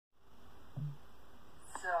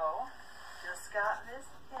this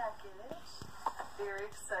package. Very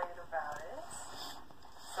excited about it.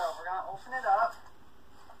 So we're going to open it up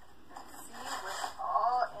and see what's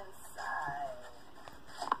all inside.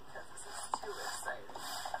 Because this is too exciting.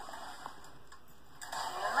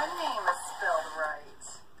 And my name is spelled right.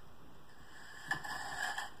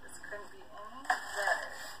 This couldn't be any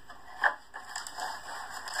better.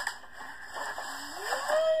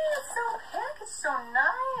 Yay! It's so packaged, so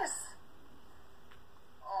nice.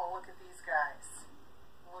 Oh, look at these guys.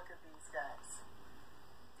 Look at these guys.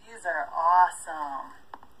 These are awesome.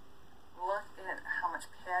 Look at how much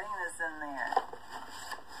padding is in there.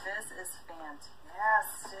 This is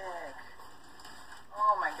fantastic.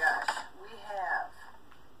 Oh my gosh. We have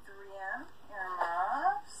 3M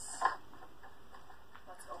earmuffs.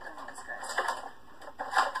 Let's open these guys.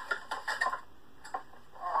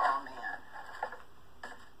 Oh man.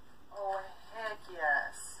 Oh heck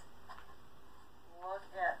yes. Look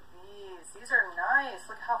at these. These are nice.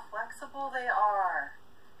 Look how flexible they are.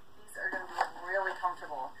 These are going to be really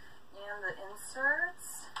comfortable. And the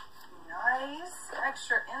inserts, nice.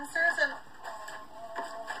 Extra inserts. And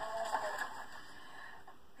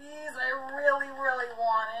these I really, really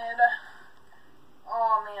wanted.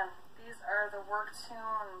 Oh man, these are the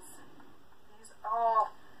WorkTunes. These, oh,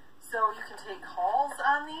 so you can take calls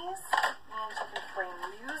on these and you can play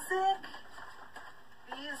music.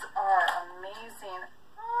 These are amazing.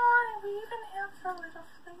 Oh, and we even have the little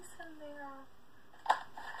fleece in there.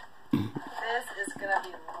 This is going to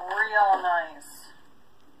be real nice.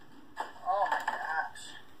 Oh my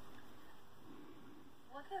gosh.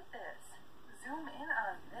 Look at this. Zoom in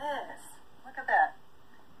on this. Look at that.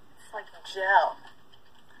 It's like gel.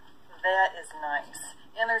 That is nice.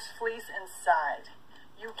 And there's fleece inside.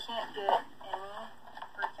 You can't get any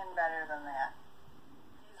freaking better than that.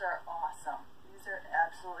 These are awesome. These are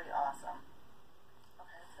absolutely awesome.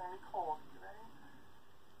 Okay, it's going to be cold. You ready?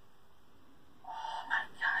 Oh my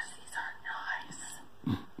gosh, these are nice.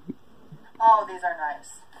 Oh, these are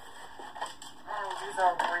nice. These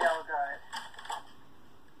are real good.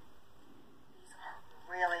 These are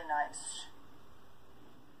really nice.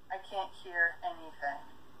 I can't hear anything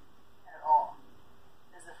at all.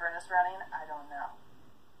 Is the furnace running? I don't know.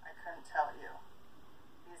 I couldn't tell you.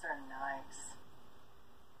 These are nice.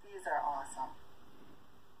 These are awesome.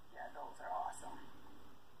 Yeah, those are awesome.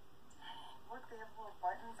 Dang, look, they have little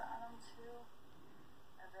buttons on them too.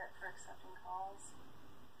 I bet for accepting calls.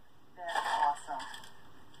 That's awesome.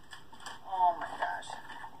 Oh my gosh.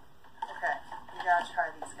 Okay, we gotta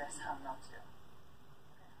try these guys on now too.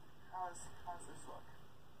 Okay. How's this look?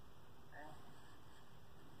 Okay.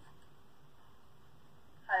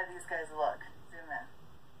 How do these guys look? Zoom in.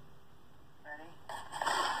 Ready?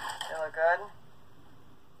 They look good?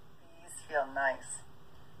 These feel nice.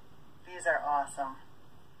 These are awesome.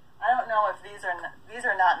 I don't know if these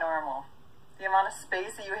are not normal. The amount of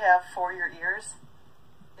space that you have for your ears,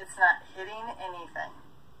 it's not hitting anything.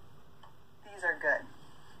 These are good.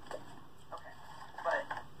 Okay, but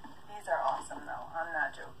these are awesome though. I'm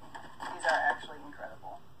not joking. These are actually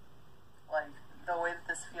incredible. Like, the way that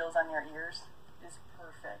this feels on your ears is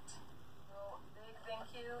perfect. So, big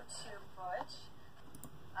thank you to Butch.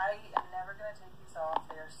 I am never going to take these off.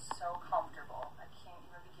 They are so comfortable. I can't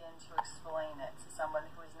even begin to explain it to someone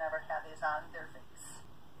who has never had these on their face.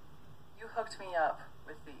 You hooked me up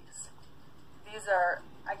with these. These are,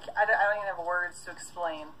 I don't even have words to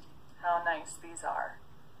explain how nice these are.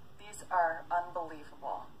 These are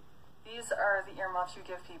unbelievable. These are the earmuffs you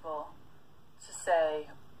give people to say,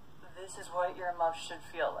 this is what earmuffs should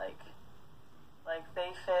feel like. Like,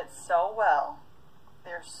 they fit so well.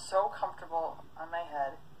 They're so comfortable on my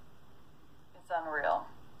head. It's unreal.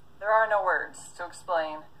 There are no words to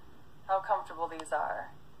explain how comfortable these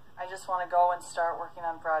are. I just want to go and start working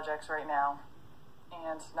on projects right now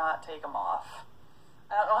and not take them off.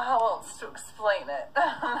 I don't know how else to explain it,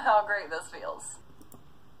 how great this feels.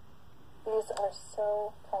 These are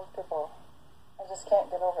so comfortable. I just can't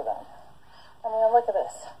get over them. I mean, look at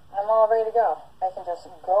this. I'm all ready to go. I can just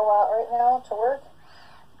go out right now to work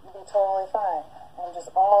and be totally fine. I'm just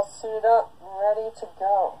all suited up and ready to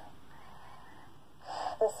go.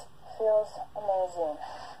 This feels amazing.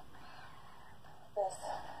 This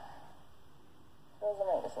feels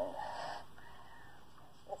amazing.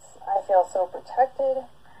 I feel so protected,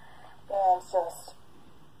 and just,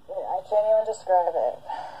 I can't even describe it.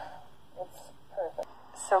 It's perfect.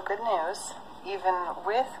 So good news, even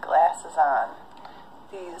with glasses on,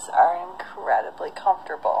 these are incredibly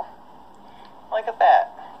comfortable. Look at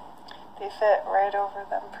that. They fit right over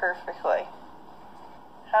them perfectly.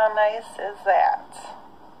 How nice is that?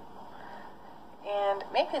 And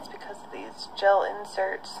maybe it's because of these gel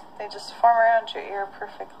inserts. They just form around your ear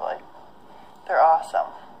perfectly. They're awesome.